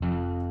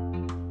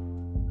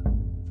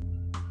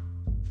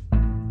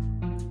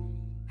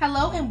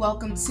Hello and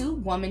welcome to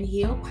Woman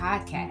Heal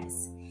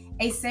Podcast,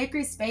 a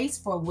sacred space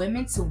for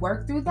women to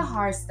work through the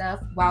hard stuff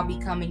while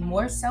becoming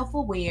more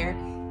self-aware,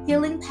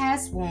 healing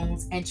past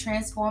wounds, and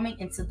transforming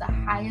into the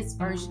highest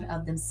version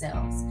of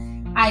themselves.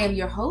 I am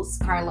your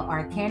host, Carla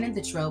R. Cannon,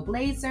 the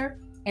Trailblazer,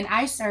 and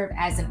I serve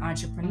as an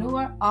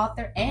entrepreneur,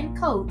 author, and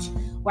coach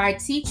where I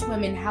teach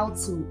women how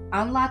to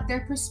unlock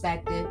their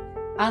perspective,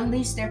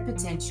 unleash their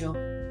potential,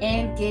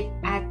 and get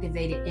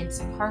activated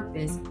into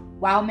purpose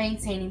while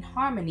maintaining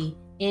harmony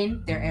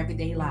in their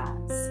everyday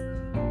lives.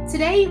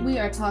 Today, we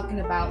are talking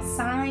about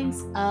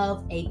signs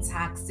of a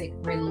toxic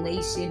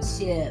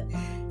relationship.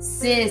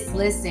 Sis,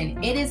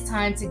 listen, it is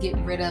time to get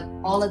rid of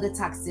all of the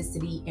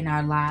toxicity in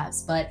our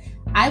lives, but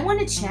I want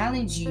to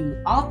challenge you.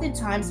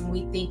 Oftentimes, when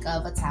we think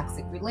of a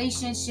toxic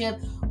relationship,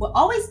 we're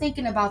always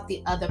thinking about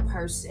the other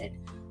person.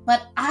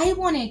 But I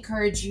want to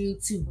encourage you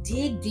to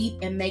dig deep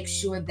and make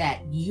sure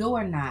that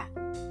you're not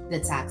the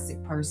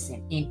toxic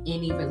person in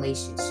any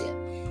relationship.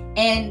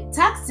 And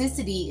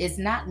toxicity is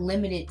not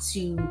limited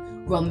to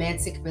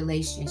romantic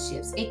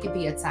relationships. It could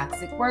be a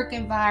toxic work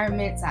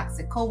environment,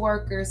 toxic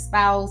coworker,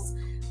 spouse,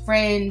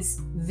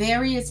 friends,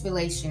 various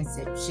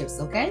relationships,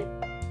 okay?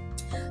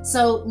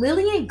 So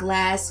Lillian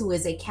Glass, who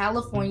is a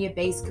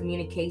California-based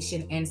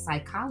communication and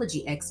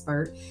psychology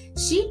expert,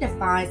 she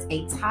defines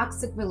a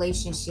toxic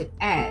relationship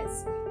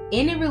as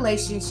any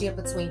relationship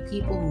between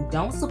people who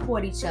don't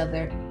support each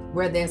other,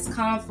 where there's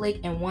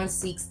conflict and one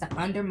seeks to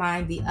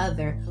undermine the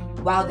other,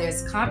 while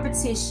there's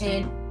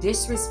competition,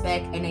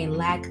 disrespect, and a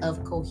lack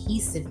of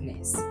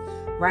cohesiveness,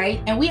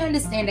 right? And we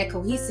understand that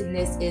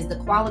cohesiveness is the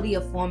quality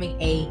of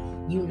forming a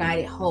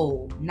united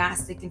whole, not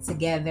sticking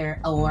together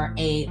or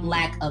a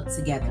lack of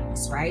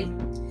togetherness, right?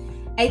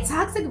 A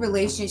toxic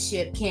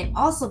relationship can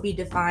also be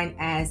defined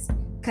as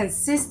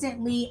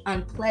consistently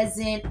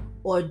unpleasant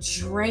or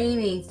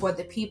draining for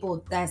the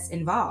people that's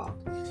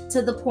involved,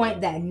 to the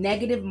point that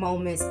negative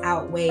moments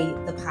outweigh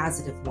the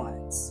positive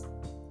ones.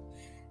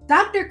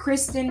 Dr.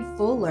 Kristen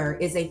Fuller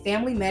is a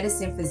family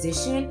medicine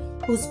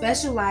physician who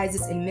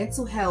specializes in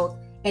mental health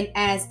and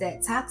adds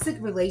that toxic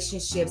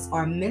relationships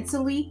are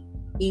mentally,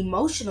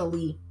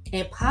 emotionally,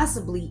 and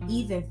possibly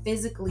even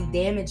physically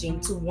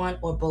damaging to one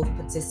or both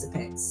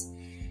participants.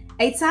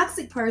 A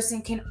toxic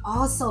person can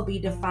also be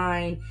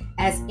defined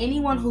as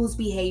anyone whose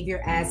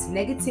behavior adds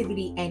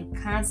negativity and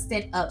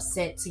constant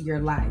upset to your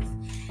life.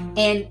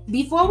 And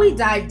before we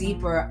dive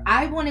deeper,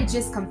 I want to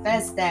just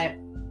confess that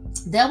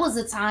there was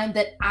a time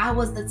that I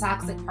was the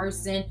toxic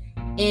person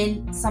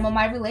in some of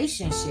my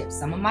relationships,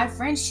 some of my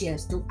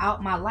friendships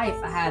throughout my life.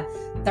 I have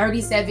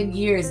 37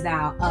 years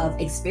now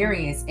of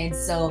experience. And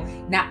so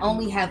not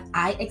only have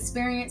I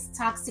experienced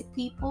toxic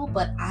people,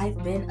 but I've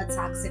been a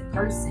toxic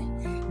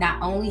person. Not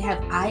only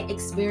have I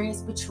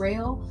experienced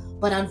betrayal,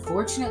 but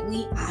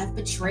unfortunately, I've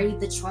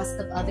betrayed the trust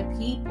of other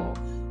people.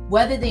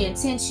 Whether the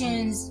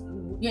intentions,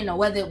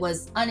 whether it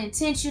was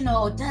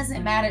unintentional, it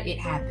doesn't matter, it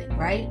happened,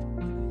 right?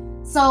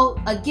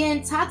 So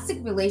again, toxic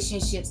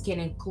relationships can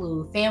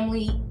include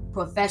family,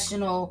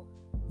 professional,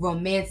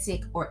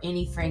 romantic, or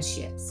any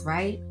friendships,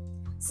 right?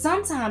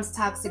 Sometimes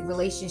toxic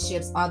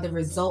relationships are the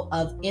result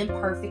of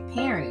imperfect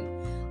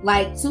pairing,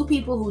 like two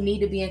people who need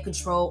to be in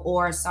control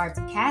or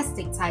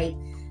sarcastic type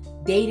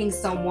dating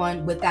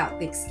someone without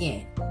thick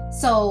skin.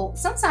 So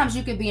sometimes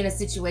you could be in a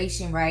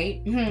situation,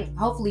 right?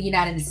 Hopefully you're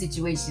not in a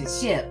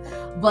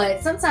situationship,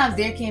 but sometimes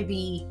there can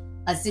be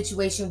a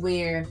situation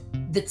where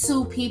the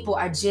two people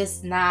are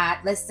just not,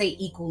 let's say,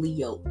 equally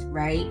yoked,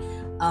 right?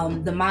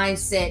 The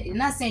mindset, I'm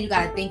not saying you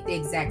got to think the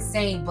exact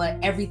same, but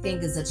everything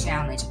is a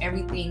challenge.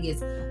 Everything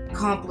is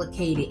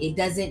complicated. It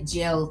doesn't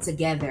gel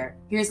together.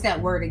 Here's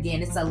that word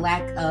again. It's a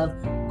lack of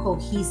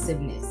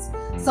cohesiveness.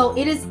 So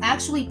it is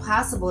actually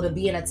possible to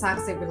be in a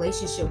toxic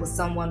relationship with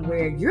someone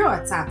where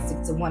you're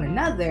toxic to one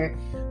another,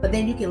 but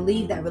then you can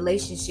leave that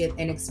relationship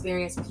and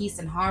experience peace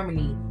and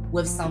harmony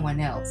with someone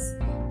else.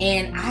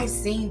 And I've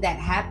seen that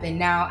happen.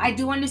 Now, I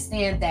do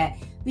understand that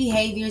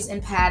behaviors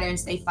and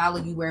patterns, they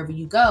follow you wherever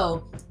you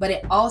go, but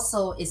it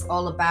also is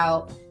all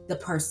about the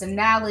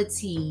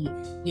personality,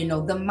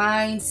 the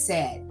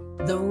mindset,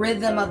 the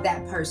rhythm of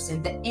that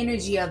person, the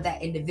energy of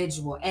that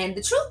individual. And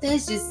the truth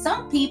is just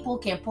some people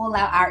can pull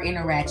out our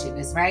inner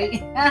ratchetness, right?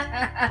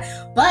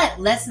 But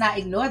let's not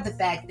ignore the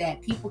fact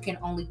that people can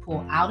only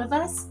pull out of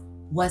us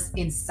what's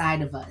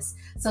inside of us.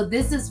 So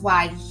this is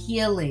why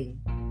healing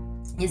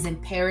is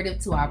imperative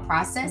to our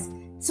process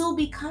to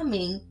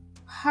becoming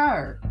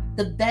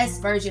the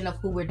best version of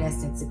who we're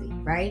destined to be,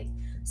 right?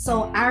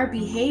 So our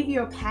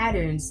behavioral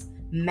patterns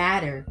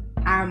matter.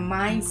 Our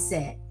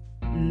mindset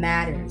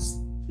matters.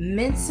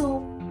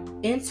 Mental,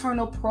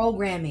 internal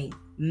programming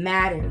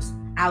matters.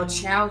 Our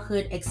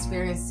childhood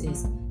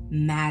experiences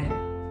matter.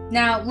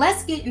 Now,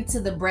 let's get into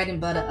the bread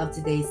and butter of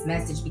today's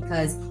message,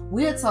 because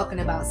we're talking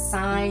about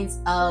signs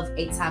of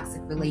a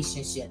toxic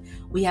relationship.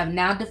 We have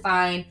now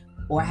defined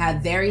or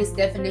have various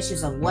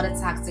definitions of what a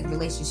toxic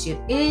relationship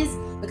is,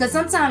 because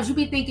sometimes you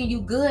be thinking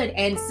you good,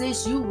 and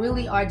sis, you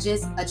really are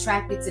just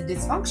attracted to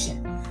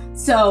dysfunction.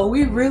 So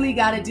we really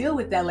got to deal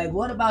with that. Like,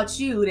 what about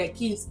you that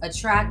keeps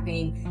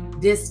attracting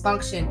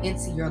dysfunction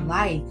into your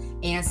life.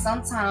 And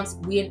sometimes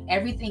when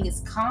everything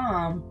is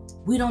calm,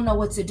 we don't know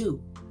what to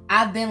do.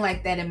 I've been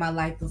like that in my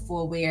life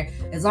before, where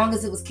as long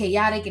as it was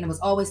chaotic and it was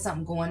always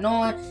something going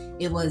on,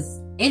 it was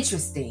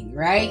interesting,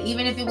 right?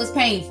 Even if it was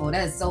painful.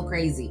 That is so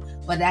crazy,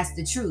 but that's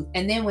the truth.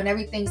 And then when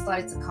everything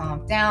started to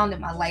calm down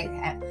and my life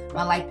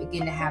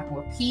began to have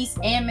more peace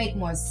and make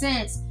more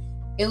sense,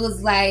 it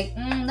was like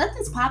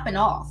nothing's popping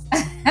off.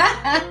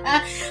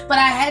 But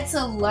I had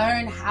to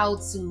learn how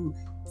to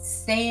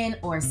stand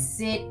or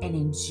sit and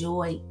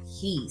enjoy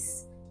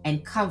peace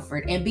and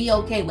comfort and be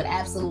okay with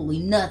absolutely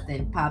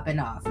nothing popping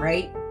off,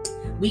 right?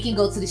 We can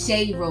go to the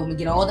shade room and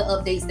get all the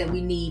updates that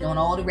we need on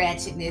all the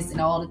ratchetness and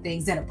all the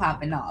things that are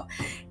popping off.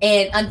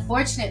 And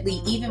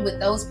unfortunately, even with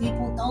those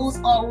people, those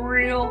are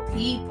real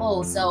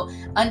people. So,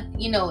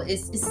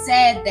 it's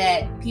sad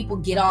that people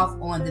get off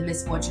on the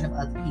misfortune of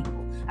other people.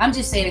 I'm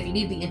just saying, if you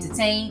need to be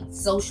entertained,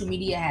 social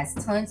media has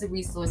tons of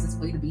resources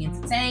for you to be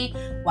entertained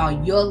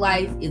while your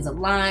life is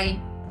aligned,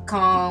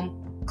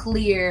 calm,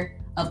 clear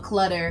of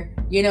clutter,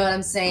 you know what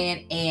I'm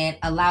saying, and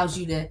allows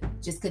you to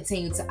just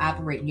continue to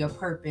operate in your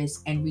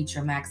purpose and reach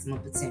your maximum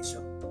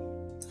potential.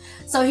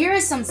 So here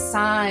are some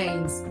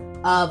signs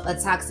of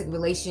a toxic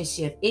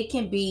relationship. It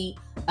can be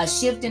a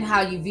shift in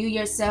how you view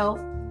yourself,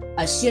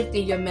 a shift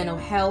in your mental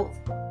health,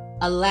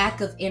 a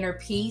lack of inner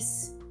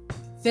peace,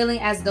 feeling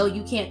as though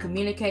you can't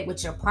communicate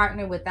with your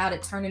partner without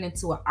it turning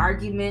into an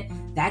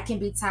argument. That can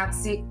be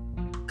toxic.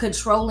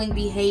 Controlling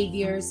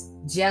behaviors,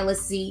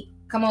 jealousy.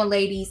 Come on,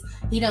 ladies.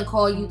 He done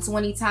call you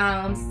 20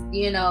 times,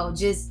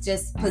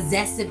 just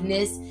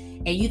possessiveness.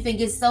 And you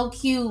think it's so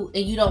cute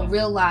and you don't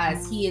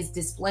realize he is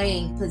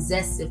displaying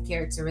possessive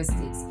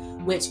characteristics,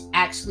 which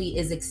actually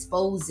is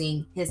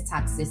exposing his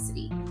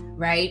toxicity,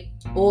 right?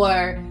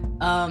 Or,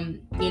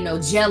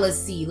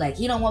 jealousy. Like,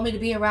 he don't want me to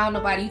be around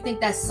nobody. You think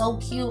that's so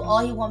cute? All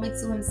he want me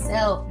to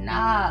himself.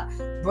 Nah,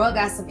 bro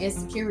got some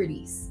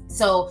insecurities.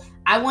 So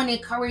I want to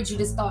encourage you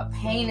to start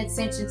paying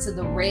attention to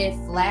the red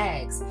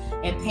flags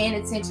and paying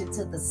attention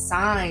to the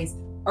signs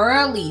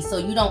early so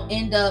you don't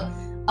end up,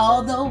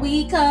 although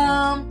we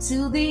come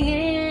to the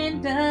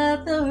end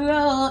of the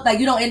road, like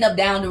you don't end up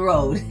down the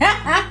road.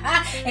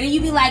 And then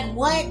you be like,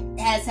 what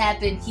has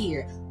happened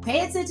here?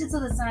 Pay attention to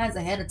the signs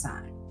ahead of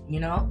time,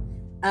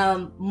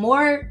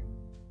 More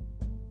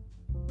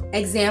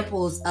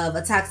examples of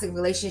a toxic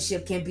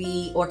relationship can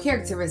be, or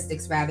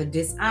characteristics rather,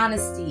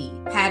 dishonesty,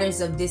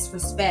 patterns of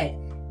disrespect,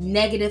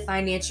 negative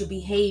financial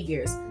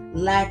behaviors,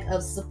 lack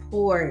of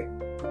support,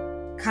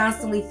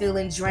 constantly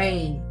feeling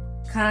drained,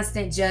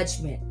 constant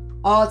judgment,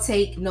 all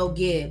take, no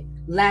give,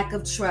 lack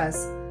of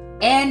trust,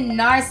 and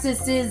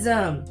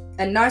narcissism.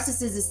 A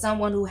narcissist is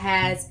someone who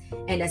has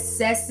an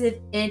excessive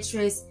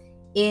interest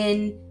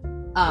in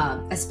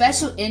a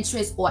special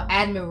interest or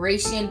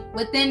admiration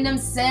within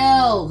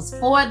themselves,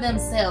 for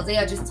themselves. They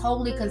are just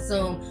totally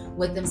consumed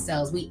with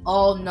themselves. We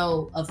all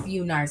know a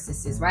few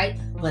narcissists, right?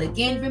 But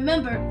again,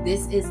 remember,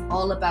 this is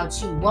all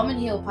about you. Woman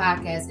Heal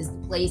Podcast is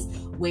the place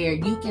where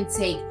you can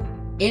take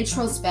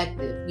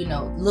introspective,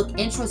 look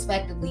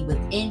introspectively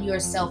within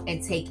yourself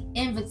and take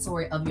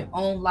inventory of your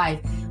own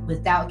life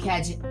without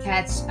casting,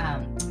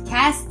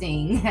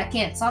 I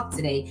can't talk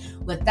today,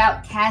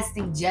 without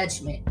casting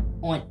judgment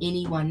on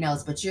anyone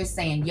else. But you're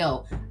saying,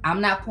 yo, I'm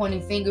not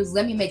pointing fingers.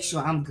 Let me make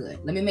sure I'm good.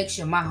 Let me make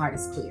sure my heart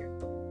is clear.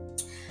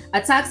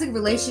 A toxic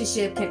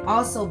relationship can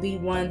also be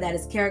one that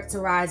is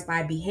characterized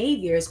by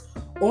behaviors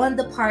on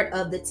the part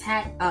of the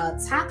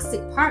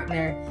toxic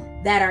partner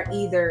that are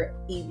either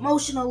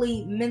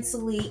emotionally,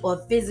 mentally, or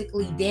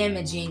physically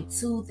damaging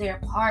to their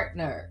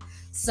partner.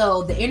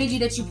 So the energy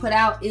that you put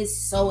out is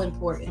so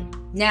important.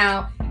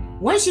 Now,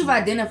 once you've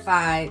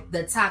identified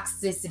the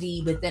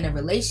toxicity within a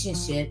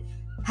relationship,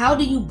 how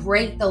do you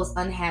break those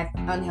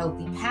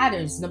unhealthy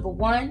patterns? Number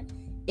one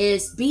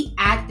is be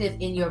active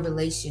in your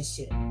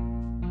relationship.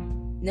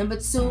 Number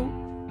two,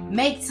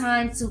 make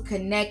time to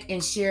connect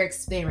and share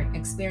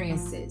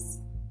experiences.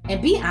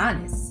 And be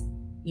honest,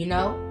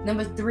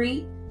 Number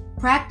three,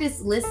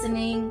 practice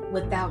listening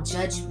without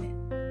judgment.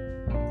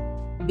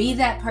 Be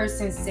that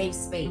person's safe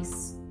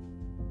space.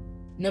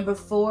 Number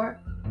four,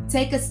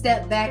 take a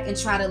step back and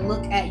try to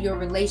look at your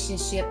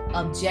relationship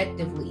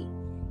objectively.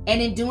 And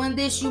in doing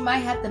this, you might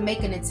have to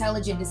make an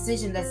intelligent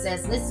decision that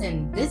says,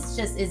 listen, this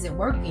just isn't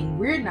working.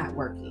 We're not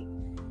working.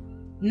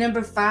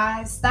 Number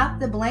five, stop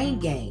the blame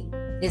game.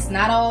 It's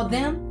not all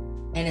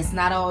them and it's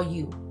not all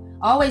you.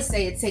 I always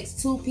say it takes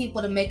two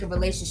people to make a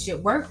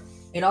relationship work.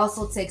 It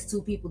also takes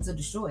two people to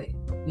destroy it,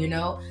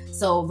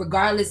 So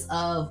regardless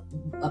of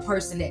a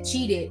person that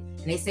cheated,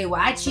 and they say,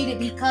 well, I cheated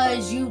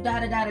because you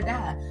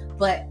da-da-da-da-da.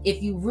 But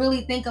if you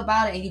really think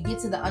about it and you get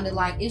to the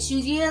underlying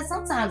issues,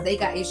 sometimes they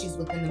got issues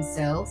within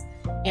themselves.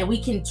 And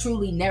we can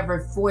truly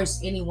never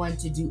force anyone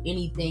to do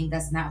anything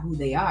that's not who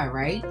they are,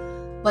 right?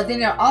 But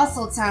then there are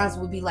also times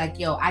we'll be like,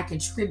 yo, I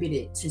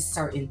contributed to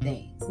certain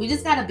things. We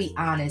just got to be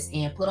honest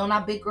and put on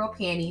our big girl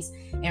panties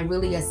and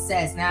really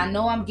assess. Now, I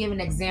know I'm giving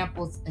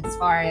examples as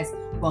far as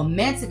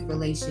romantic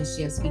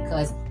relationships,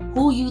 because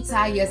who you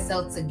tie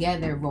yourself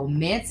together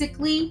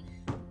romantically,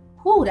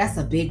 that's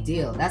a big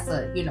deal.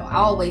 I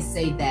always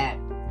say that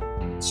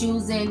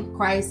choosing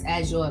Christ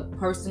as your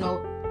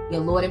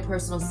Lord and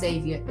personal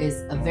Savior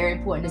is a very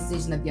important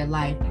decision of your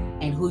life,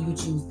 and who you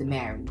choose to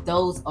marry.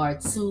 Those are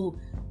two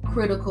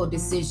critical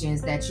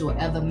decisions that you will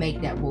ever make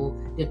that will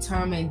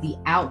determine the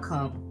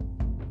outcome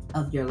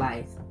of your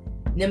life.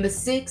 Number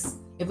 6,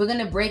 if we're going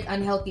to break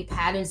unhealthy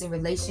patterns in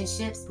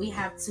relationships, we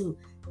have to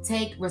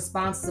take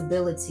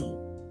responsibility.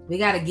 We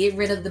got to get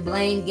rid of the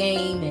blame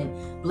game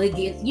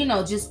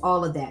and just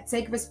all of that.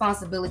 Take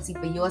responsibility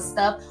for your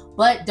stuff,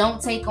 but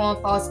don't take on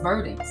false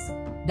burdens.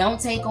 Don't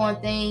take on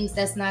things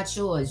that's not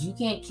yours. You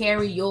can't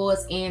carry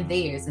yours and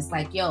theirs. It's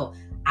like,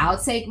 I'll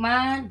take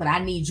mine, but I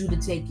need you to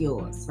take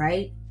yours,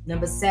 right?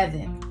 Number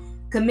 7,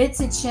 commit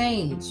to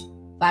change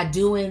by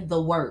doing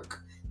the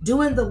work.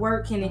 Doing the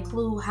work can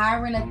include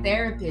hiring a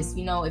therapist.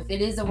 If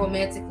it is a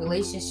romantic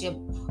relationship,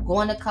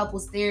 going to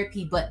couples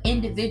therapy, but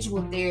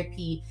individual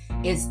therapy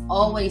is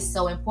always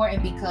so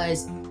important,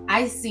 because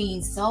I've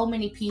seen so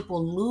many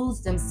people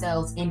lose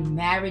themselves in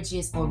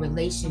marriages or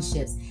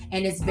relationships.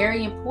 And it's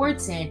very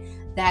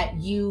important that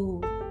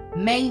you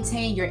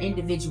maintain your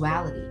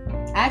individuality.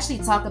 I actually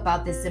talk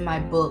about this in my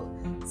book,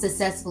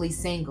 Successfully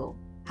Single: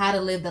 How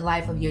to Live the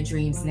Life of Your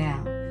Dreams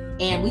Now.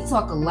 And we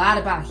talk a lot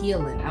about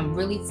healing. I'm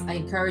really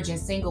encouraging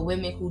single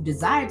women who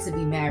desire to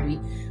be married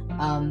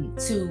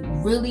to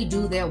really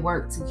do their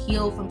work, to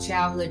heal from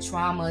childhood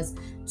traumas,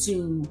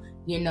 to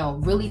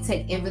really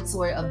take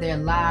inventory of their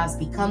lives,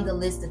 become the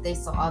list that they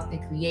so often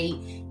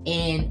create,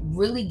 and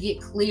really get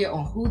clear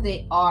on who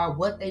they are,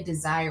 what they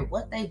desire,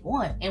 what they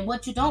want, and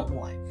what you don't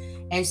want.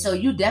 And so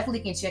you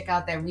definitely can check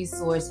out that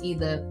resource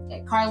either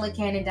at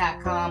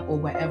carlacannon.com or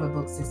wherever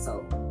books are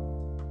sold.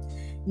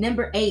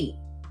 Number 8,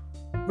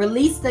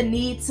 release the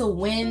need to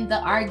win the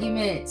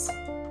argument.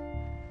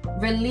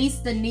 Release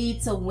the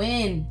need to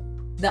win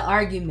the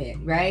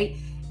argument, right?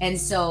 And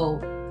so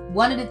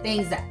one of the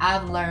things that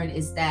I've learned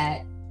is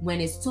that when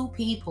it's two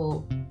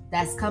people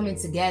that's coming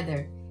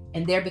together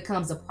and there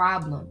becomes a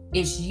problem,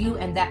 it's you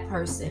and that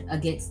person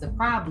against the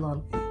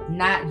problem,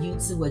 not you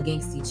two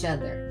against each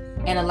other.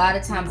 And a lot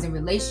of times in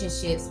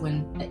relationships,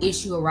 when an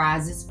issue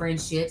arises,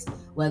 friendships,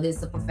 whether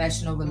it's a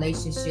professional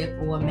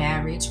relationship or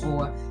marriage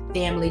or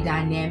family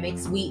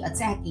dynamics, we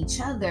attack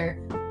each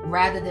other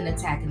rather than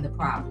attacking the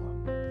problem.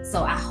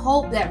 So I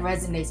hope that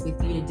resonates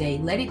with you today.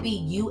 Let it be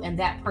you and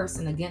that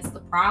person against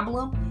the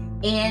problem,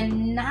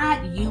 and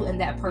not you and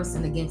that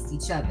person against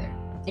each other,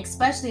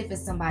 especially if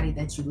it's somebody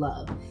that you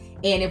love.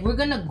 And if we're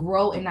going to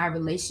grow in our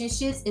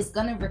relationships, it's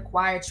going to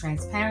require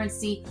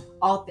transparency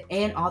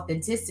and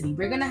authenticity.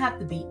 We're going to have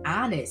to be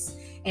honest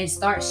and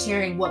start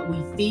sharing what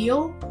we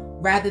feel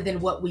rather than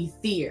what we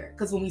fear.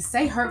 Because when we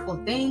say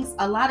hurtful things,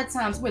 a lot of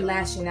times we're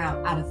lashing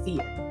out of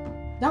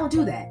fear. Don't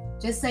do that.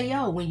 Just say,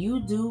 when you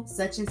do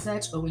such and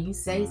such, or when you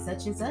say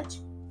such and such,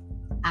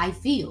 I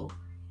feel.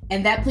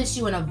 And that puts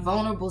you in a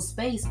vulnerable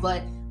space.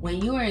 But when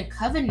you're in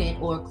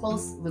covenant or a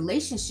close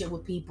relationship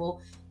with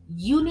people,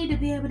 you need to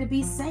be able to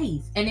be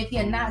safe. And if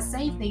you're not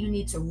safe, then you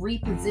need to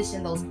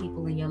reposition those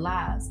people in your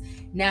lives.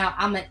 Now,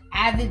 I'm an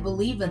avid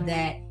believer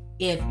that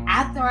if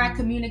after I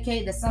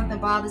communicate that something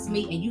bothers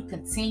me and you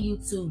continue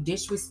to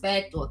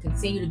disrespect or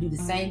continue to do the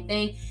same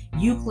thing,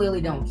 you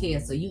clearly don't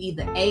care. So you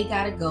either A,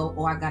 gotta go,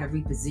 or I gotta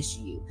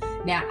reposition you.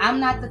 Now, I'm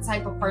not the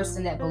type of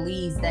person that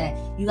believes that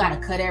you gotta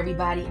cut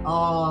everybody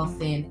off,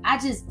 and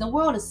the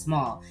world is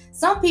small.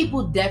 Some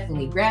people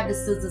definitely grab the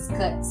scissors,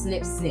 cut,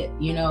 snip,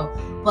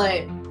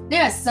 but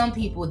there are some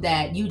people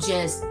that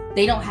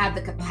they don't have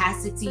the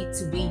capacity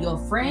to be your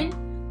friend,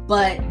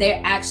 but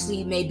they're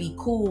actually maybe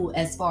cool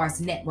as far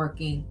as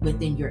networking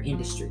within your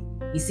industry.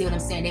 You see what I'm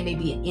saying? They may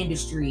be an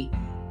industry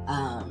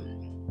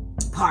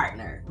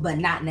partner, but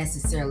not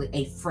necessarily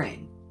a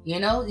friend.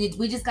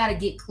 We just got to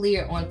get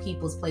clear on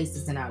people's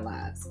places in our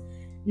lives.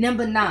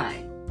 Number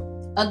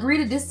 9, agree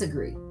to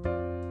disagree.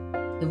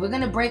 If we're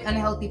going to break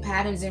unhealthy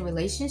patterns in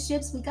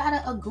relationships, we got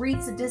to agree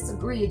to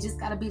disagree. It just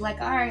got to be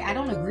like, all right, I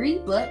don't agree,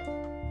 but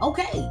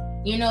okay.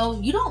 You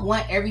don't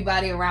want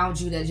everybody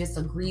around you that just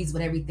agrees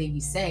with everything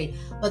you say,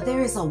 but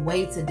there is a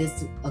way to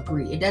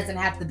disagree. It doesn't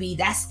have to be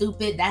that's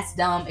stupid, that's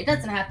dumb. It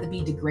doesn't have to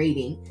be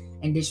degrading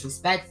and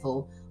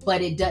disrespectful,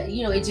 but it does,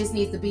 it just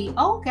needs to be,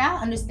 okay,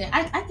 I understand.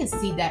 I can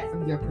see that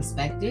from your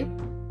perspective.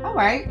 All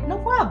right, no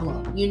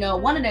problem.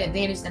 One of the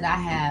advantages that I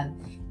have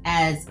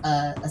as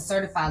a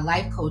certified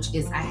life coach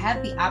is I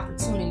have the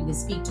opportunity to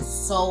speak to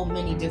so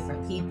many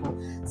different people.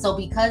 So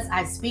because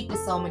I speak to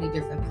so many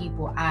different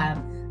people,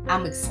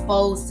 I'm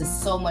exposed to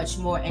so much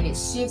more, and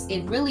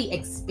it really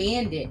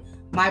expanded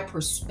my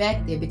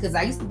perspective, because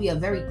I used to be a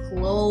very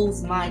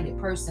closed-minded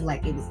person,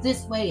 like it was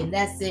this way and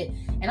that's it,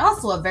 and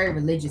also a very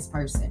religious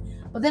person.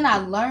 But then I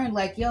learned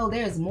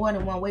there's more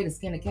than one way to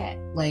skin a cat.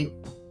 Like,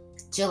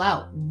 chill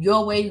out.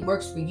 Your way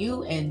works for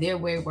you and their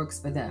way works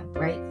for them,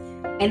 right?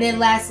 And then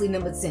lastly,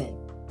 number 10,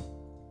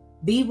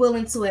 be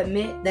willing to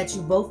admit that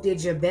you both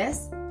did your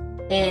best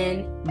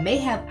and may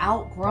have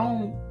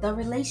outgrown the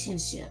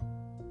relationship.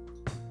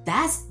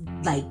 That's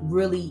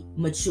really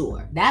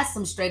mature. That's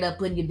some straight up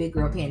putting your big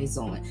girl panties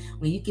on.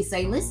 When you can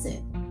say,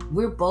 listen,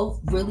 we're both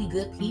really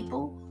good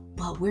people,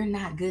 but we're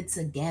not good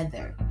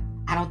together.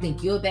 I don't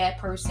think you're a bad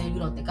person. You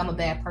don't think I'm a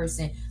bad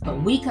person.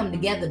 But we come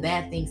together,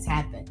 bad things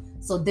happen.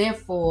 So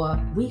therefore,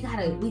 we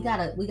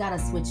gotta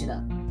switch it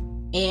up.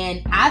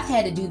 And I've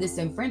had to do this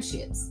in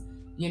friendships.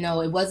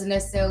 It wasn't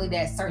necessarily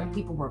that certain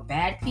people were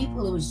bad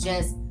people. It was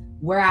just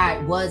where I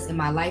was in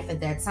my life at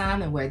that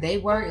time and where they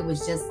were. It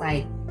was just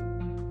like,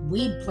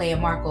 we play a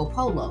Marco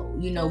Polo.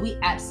 We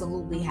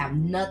absolutely have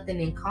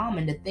nothing in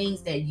common. The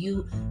things that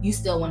you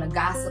still want to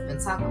gossip and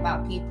talk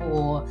about people,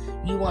 or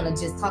you want to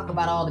just talk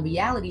about all the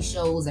reality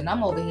shows, and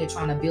I'm over here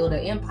trying to build an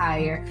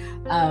empire,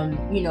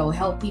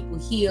 help people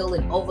heal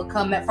and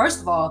overcome it.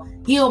 First of all,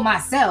 heal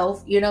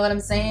myself, you know what I'm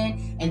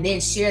saying? And then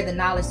share the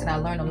knowledge that I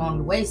learned along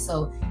the way.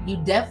 So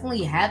you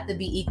definitely have to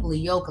be equally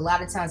yoked. A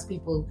lot of times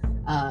people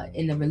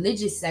in the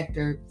religious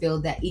sector feel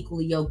that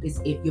equally yoked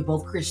is if you're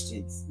both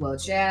Christians. Well,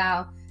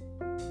 child,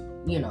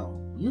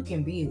 you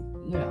can be,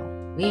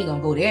 we ain't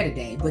gonna go there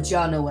today, but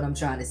y'all know what I'm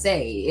trying to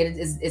say.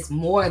 It's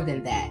more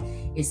than that.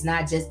 It's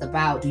not just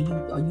about,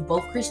 are you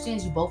both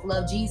Christians? You both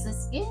love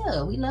Jesus?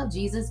 Yeah, we love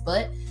Jesus,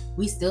 but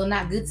we still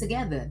not good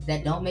together.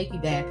 That don't make you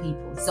bad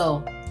people.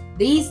 So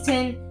these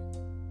 10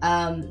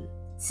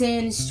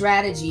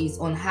 strategies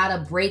on how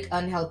to break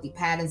unhealthy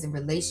patterns in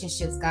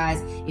relationships,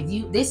 guys.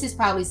 This is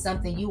probably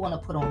something you want to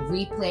put on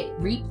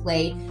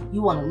replay,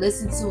 you want to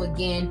listen to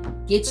again,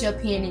 get your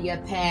pen and your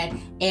pad.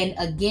 And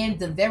again,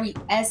 the very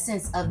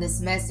essence of this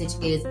message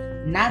is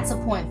not to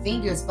point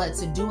fingers, but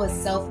to do a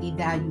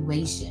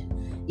self-evaluation.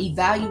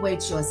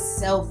 Evaluate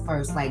yourself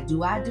first. Like,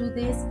 do I do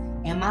this?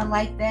 Am I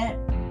like that?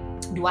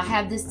 Do I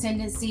have this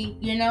tendency?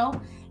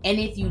 And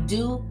if you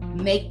do,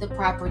 make the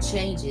proper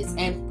changes.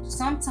 And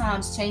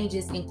sometimes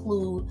changes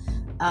include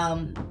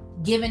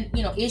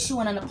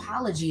issuing an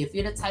apology. If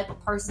you're the type of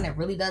person that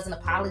really doesn't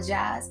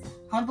apologize,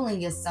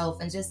 humbling yourself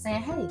and just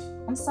saying, hey,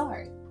 I'm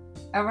sorry.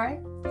 All right?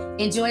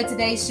 Enjoy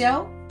today's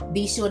show.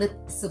 Be sure to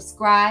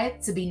subscribe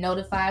to be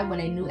notified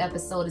when a new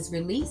episode is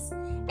released.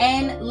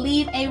 And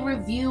leave a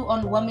review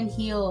on Woman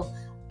Heal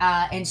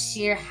and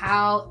share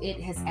how it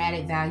has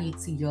added value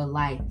to your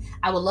life.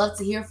 I would love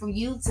to hear from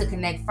you. To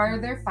connect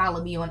further,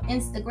 follow me on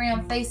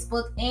Instagram,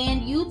 Facebook,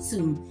 and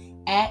YouTube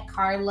at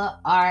Carla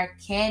R.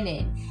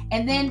 Cannon.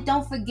 And then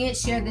don't forget,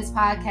 share this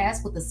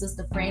podcast with a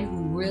sister friend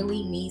who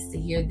really needs to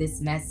hear this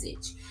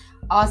message.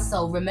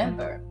 Also,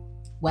 remember,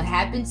 what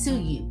happened to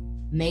you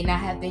may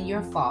not have been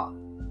your fault,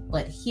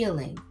 but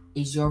healing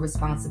is your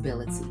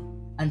responsibility.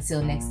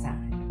 Until next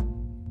time.